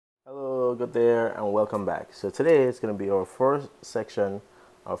good there, and welcome back. So today it's going to be our first section,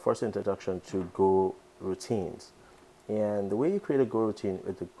 our first introduction to Go routines. And the way you create a Go routine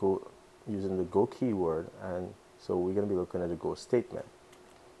with the Go using the Go keyword, and so we're going to be looking at the Go statement.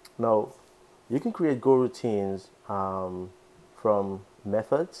 Now, you can create Go routines from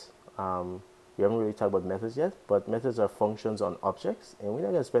methods. We haven't really talked about methods yet, but methods are functions on objects, and we're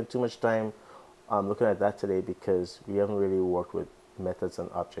not going to spend too much time looking at that today because we haven't really worked with methods and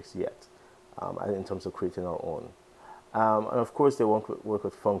objects yet in terms of creating our own. And of course, they won't work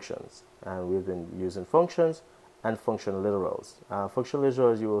with functions, and we've been using functions and function literals. Function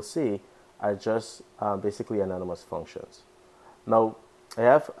literals, you will see, are just basically anonymous functions. Now, I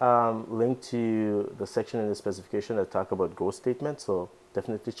have linked to the section in the specification that talk about Go statements, so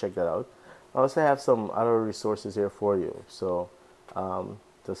definitely check that out. I also have some other resources here for you. So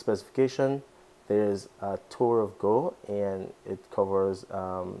the specification, there's a tour of Go, and it covers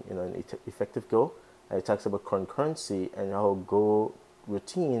an effective Go. And it talks about concurrency and how Go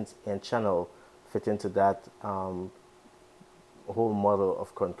routines and channel fit into that whole model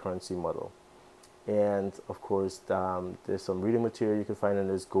of concurrency model. And of course, there's some reading material you can find in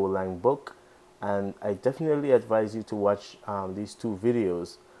this golang book, and I definitely advise you to watch these two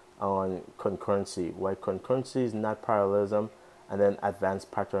videos on concurrency, why concurrency is not parallelism, and then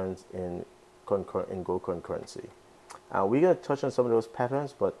advanced patterns in Go concurrency. We're going to touch on some of those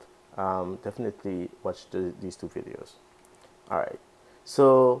patterns, but definitely watch these two videos. All right,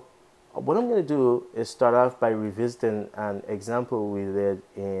 so what I'm going to do is start off by revisiting an example we did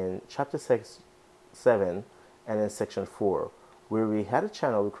in chapter 7 and in section 4, where we had a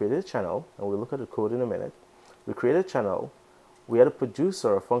channel, we created a channel, and we'll look at the code in a minute. We created a channel, we had a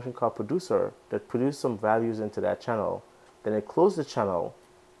producer, a function called producer, that produced some values into that channel. Then it closed the channel,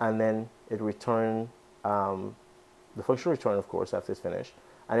 and then it returned, the function returned, of course, after it's finished.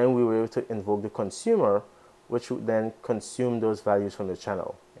 And then we were able to invoke the consumer, which would then consume those values from the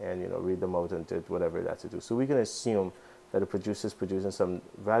channel and read them out and did whatever it had to do. So we can assume that the producer is producing some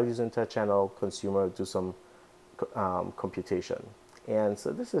values into a channel, consumer do some computation. And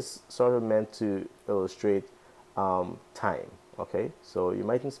so this is sort of meant to illustrate time, okay? So you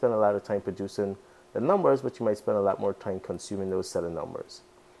mightn't spend a lot of time producing the numbers, but you might spend a lot more time consuming those set of numbers.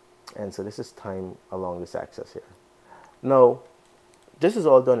 And so this is time along this axis here. Now, this is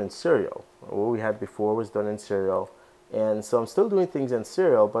all done in serial. What we had before was done in serial. And so I'm still doing things in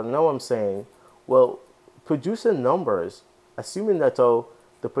serial, but now I'm saying, well, producing numbers, assuming that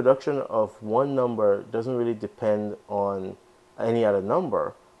the production of one number doesn't really depend on any other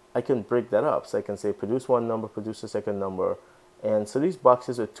number, I can break that up. So I can say produce one number, produce a second number. And so these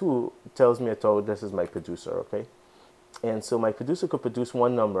boxes are 2 tells me this is my producer, okay? And so my producer could produce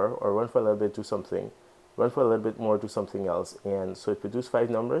one number or run for a little bit, do something, run for a little bit more, do something else. And so it produced 5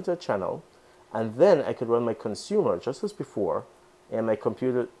 numbers into a channel. And then I could run my consumer just as before. And my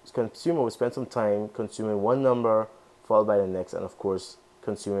consumer would spend some time consuming one number followed by the next, and of course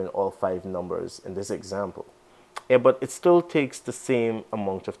consuming all 5 numbers in this example. But it still takes the same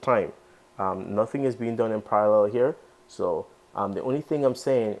amount of time. Nothing is being done in parallel here. So the only thing I'm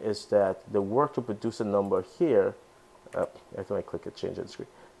saying is that the work to produce a number here, every time I click it, change the screen.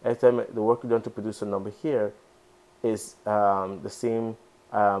 Every time the work done to produce a number here is the same.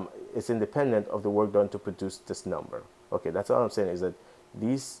 It's independent of the work done to produce this number. Okay, that's all I'm saying, is that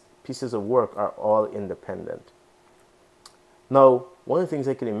these pieces of work are all independent. Now, one of the things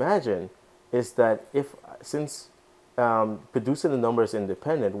I can imagine is that since producing a number is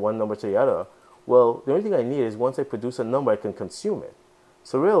independent, one number to the other, well, the only thing I need is once I produce a number, I can consume it.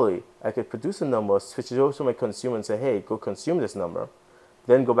 So really, I could produce a number, switch it over to my consumer and say, hey, go consume this number.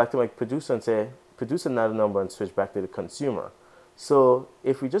 Then go back to my producer and say, produce another number, and switch back to the consumer. So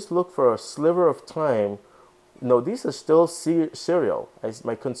if we just look for a sliver of time, these are still serial.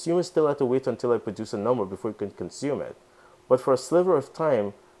 My consumer still have to wait until I produce a number before he can consume it. But for a sliver of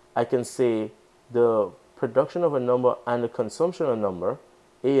time, I can say the production of a number and the consumption of a number,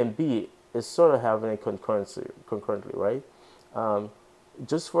 A and B, is sort of happening concurrently, right?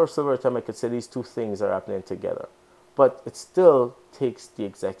 Just for a sliver of time, I could say these two things are happening together. But it still takes the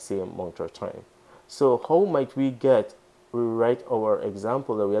exact same amount of time. So how might we rewrite our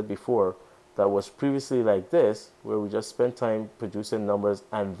example that we had before that was previously like this, where we just spent time producing numbers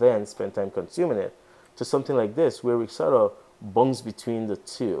and then spent time consuming it, to something like this, where we sort of bounce between the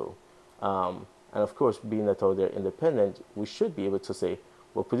two. And of course, being that they're independent, we should be able to say,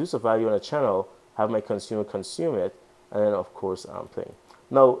 well, produce a value on a channel, have my consumer consume it, and then of course playing.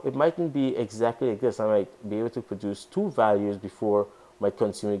 Now, it mightn't be exactly like this. I might be able to produce 2 values before my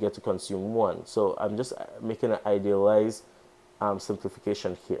consumer gets to consume 1. So I'm just making an idealized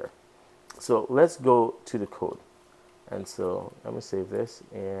simplification here. So let's go to the code. And so I'm going to save this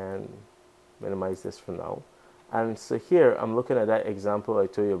and minimize this for now. And so here I'm looking at that example I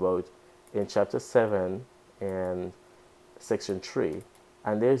told you about in chapter 7 and section 3.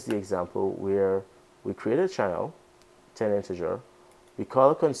 And there's the example where we create a channel, 10 integer, we call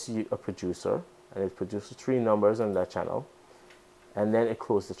a producer, and it produces 3 numbers on that channel, and then it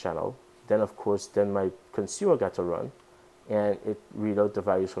closed the channel. Then of course, then my consumer got to run, and it read out the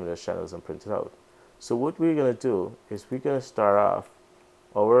values from those channels and print it out. So what we're going to do is we're going to start off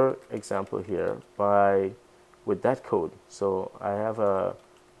our example here with that code. So I have a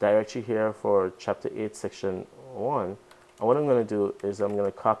directory here for chapter 8 section 1, and what I'm going to do is I'm going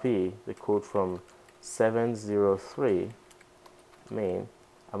to copy the code from 703 main.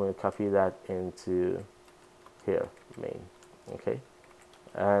 I'm going to copy that into here, main. Okay,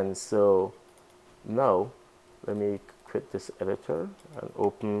 and so now let me quit this editor and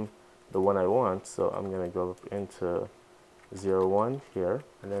open the one I want. So I'm going to go up into 01 here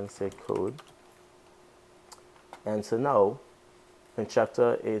and then say code. And so now in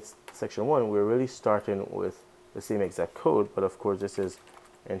chapter 8 section 1 we're really starting with the same exact code, but of course this is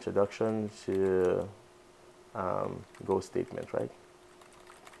introduction to Go statement, right?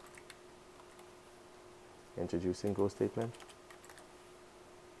 Introducing Go statement.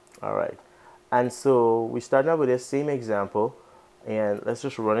 All right, and so we start out with the same example, and let's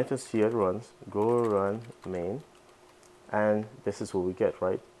just run it and see how it runs. Go run main, and this is what we get,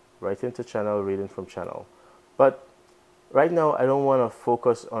 right? Right into channel, reading from channel. But right now I don't want to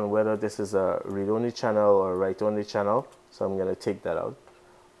focus on whether this is a read-only channel or write-only channel, so I'm going to take that out.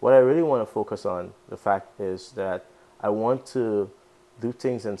 What I really want to focus on, the fact is that I want to do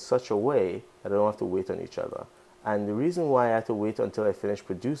things in such a way that I don't have to wait on each other. And the reason why I had to wait until I finished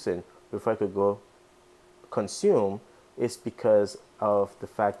producing before I could go consume is because of the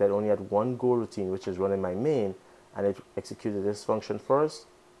fact that I only had one Go routine, which is running my main, and it executed this function first,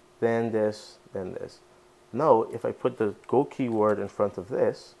 then this, then this. Now, if I put the Go keyword in front of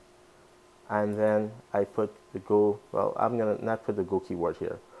this, and then I put the Go, well, I'm going to not put the Go keyword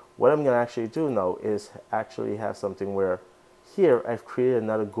here. What I'm going to actually do now is actually have something where here I've created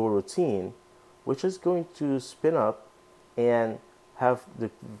another Go routine, which is going to spin up and have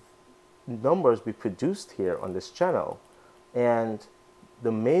the numbers be produced here on this channel. And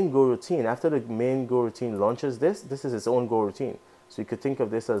the main Go routine, after the main Go routine launches this is its own Go routine. So you could think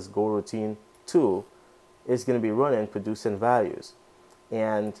of this as Go routine 2 is going to be running, producing values.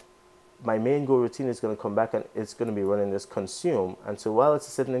 And my main Go routine is going to come back and it's going to be running this consume. And so while it's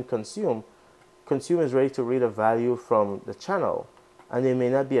sitting in consume is ready to read a value from the channel. And it may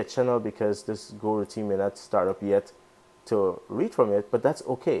not be a channel because this Go routine may not start up yet to read from it, but that's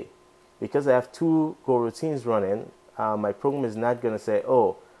okay. Because I have 2 Go routines running, my program is not going to say,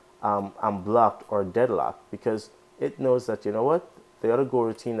 oh, I'm blocked or deadlocked, because it knows that, you know what, the other Go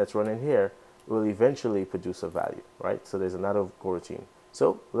routine that's running here will eventually produce a value, right? So there's another Go routine.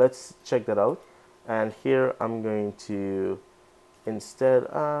 So let's check that out. And here I'm going to instead,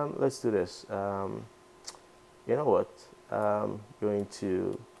 let's do this. You know what? I'm going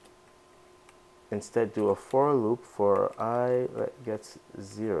to instead do a for loop for I gets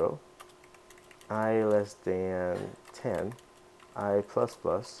 0, I less than 10, I plus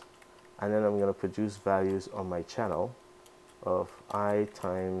plus, and then I'm going to produce values on my channel of I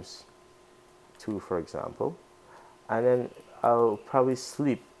times 2, for example. And then I'll probably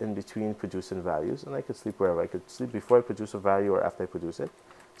sleep in between producing values, and I could sleep wherever. I could sleep before I produce a value or after I produce it.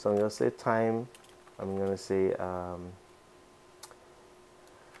 So I'm going to say time, I'm going to say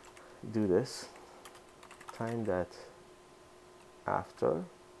do this, time that after,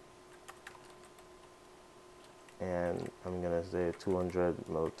 and I'm going to say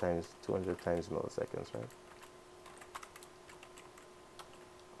 200 times milliseconds, right?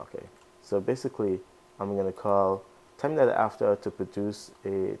 Okay, so basically I'm going to call time that after to produce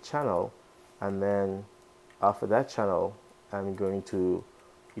a channel, and then after that channel I'm going to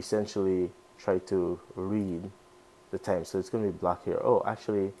essentially try to read the time. So it's going to be blocked here. Oh,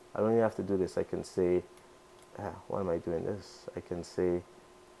 actually I don't even have to do this. I can say why am I doing this? I can say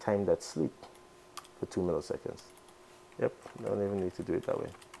time that sleep for 2 milliseconds. Yep, I don't even need to do it that way.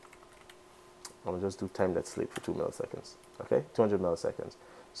 I'll just do time that sleep for 2 milliseconds. Okay, 200 milliseconds.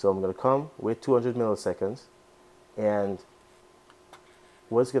 So I'm going to come with 200 milliseconds, and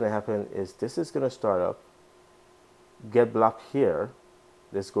what's going to happen is this is going to start up, get blocked here.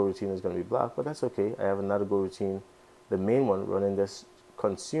 This Go routine is going to be blocked, but that's okay. I have another Go routine, the main one running this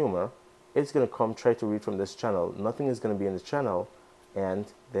consumer. It's going to come try to read from this channel. Nothing is going to be in the channel,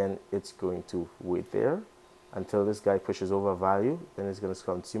 and then it's going to wait there, until this guy pushes over a value. Then it's going to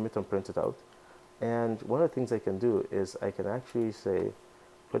consume it and print it out. And one of the things I can do is I can actually say,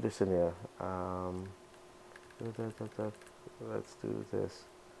 put this in here. Let's do this.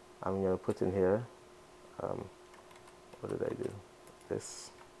 I'm going to put in here, what did I do?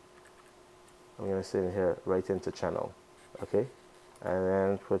 This. I'm going to say in here, write into channel. Okay? And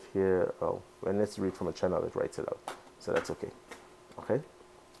then put here, oh, when it's read from a channel, it writes it out. So that's okay. Okay?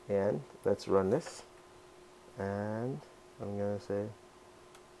 And let's run this. And I'm going to say,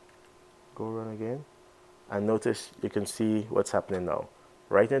 go run again. And notice you can see what's happening now.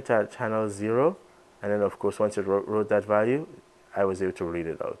 Right into channel 0. And then, of course, once it wrote that value, I was able to read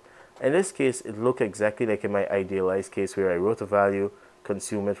it out. In this case, it looked exactly like in my idealized case where I wrote a value,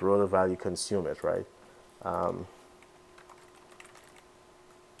 consume it, wrote a value, consume it, right?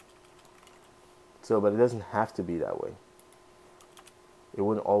 But it doesn't have to be that way. It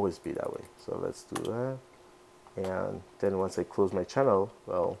wouldn't always be that way. So let's do that. And then once I close my channel,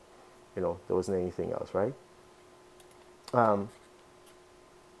 well, there wasn't anything else, right?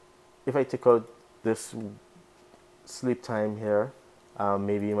 If I take out this sleep time here,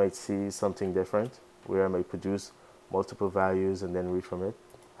 maybe you might see something different where I might produce multiple values and then read from it.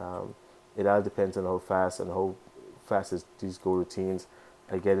 It all depends on how fast these Go routines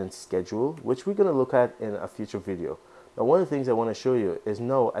are getting scheduled, which we're going to look at in a future video. Now, one of the things I want to show you is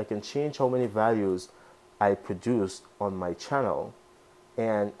now I can change how many values I produce on my channel,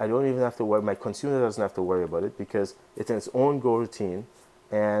 and I don't even have to worry, my consumer doesn't have to worry about it because it's in its own Go routine,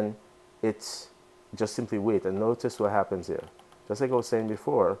 and it's just simply wait. And notice what happens here. Just like I was saying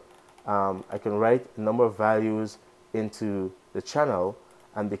before, I can write a number of values into the channel,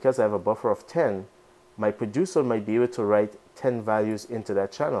 and because I have a buffer of 10, my producer might be able to write 10 values into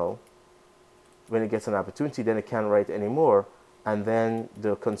that channel. When it gets an opportunity, then it can't write anymore, and then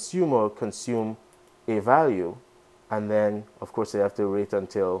the consumer consume a value, and then of course they have to wait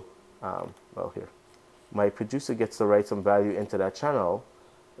until well, here my producer gets to write some value into that channel,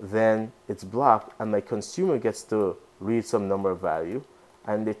 then it's blocked, and my consumer gets to read some number of value,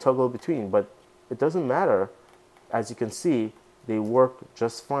 and they toggle between. But it doesn't matter. As you can see, they work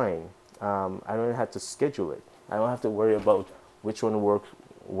just fine. I don't have to schedule it. I don't have to worry about which one works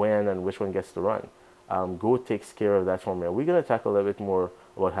when and which one gets to run. Go takes care of that for me. We're going to talk a little bit more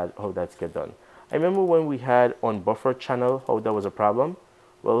about how that's get done. I remember when we had unbuffered channel, how that was a problem.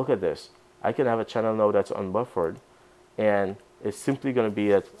 Well, look at this. I can have a channel now that's unbuffered, and it's simply going to be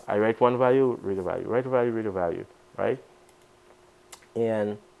that I write one value, read a value, write a value, read a value, right?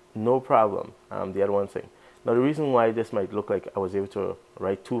 And no problem. The other one thing. Now, the reason why this might look like I was able to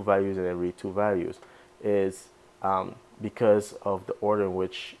write two values and then read two values is because of the order in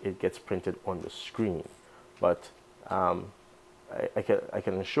which it gets printed on the screen. But I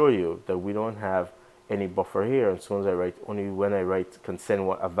can assure you that we don't have any buffer here. As soon as I write, only when I write consent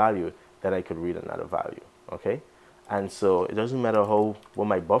a value, that I could read another value. Okay, and so it doesn't matter what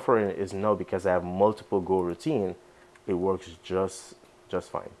my buffering is now, because I have multiple Go routine. It works just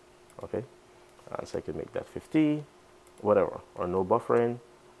fine. Okay, so I can make that 50, whatever, or no buffering.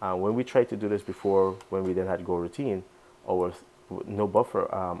 When we tried to do this before, when we then had Go routine, or no buffer,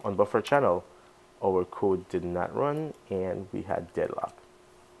 unbuffered channel, our code did not run and we had deadlock.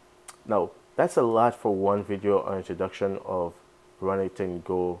 Now, that's a lot for one video on introduction of running in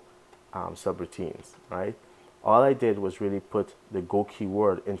Go subroutines, right? All I did was really put the Go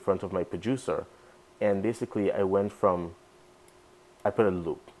keyword in front of my producer, and basically I put a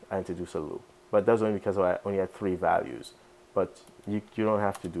loop. I introduced a loop, but that's only because I only had 3 values. But you don't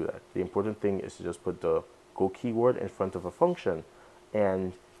have to do that. The important thing is to just put the Go keyword in front of a function,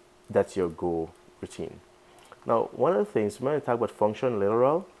 and that's your Go routine. Now, one of the things, when I talk about function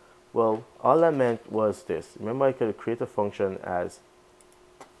literal, well, all that meant was this. Remember, I could create a function as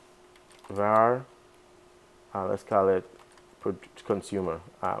var, let's call it consumer,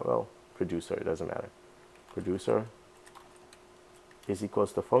 well, producer, it doesn't matter. Producer is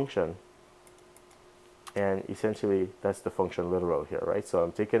equals to function, and essentially that's the function literal here, right? So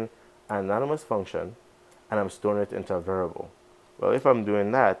I'm taking an anonymous function and I'm storing it into a variable. Well, if I'm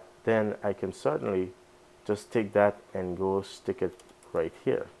doing that, then I can certainly just take that and go stick it right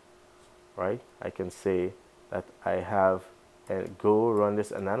here, right? I can say that I have a go run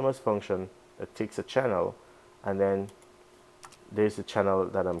this anonymous function that takes a channel, and then there's a channel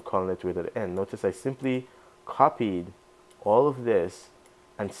that I'm calling it with at the end. Notice I simply copied all of this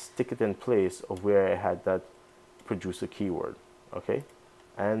and stick it in place of where I had that producer keyword, okay?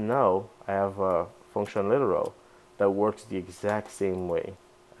 And now I have a function literal that works the exact same way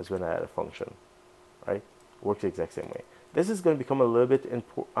as when I had a function, right? Works the exact same way. This is going to become a little bit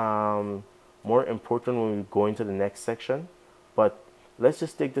more important when we go into the next section. But let's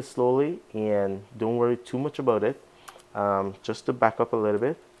just take this slowly and don't worry too much about it. Just to back up a little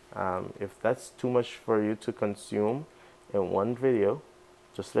bit, if that's too much for you to consume in one video,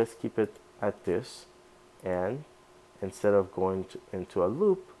 just let's keep it at this. And instead of going into a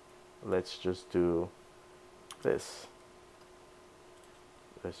loop, let's just do this.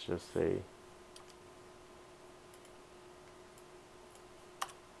 Let's just say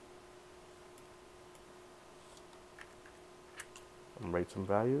write some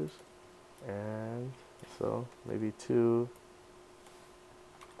values, and so maybe 2,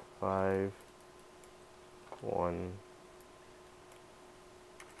 5, 1,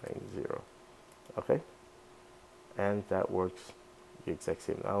 9, 0. Okay, and that works the exact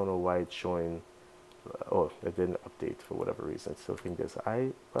same. I don't know why it's showing. Oh, it didn't update for whatever reason. Still think there's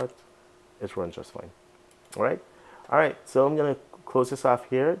but it runs just fine. All right. So I'm gonna close this off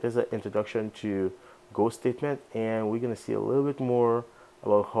here. There's an introduction to Go statement, and we're gonna see a little bit more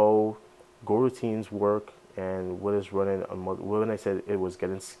about how Go routines work and what is running on. When I said it was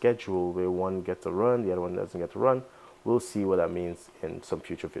getting scheduled, where one gets to run, the other one doesn't get to run. We'll see what that means in some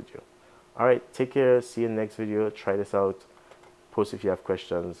future video. All right, take care. See you in the next video. Try this out. Post if you have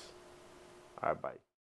questions. All right, bye.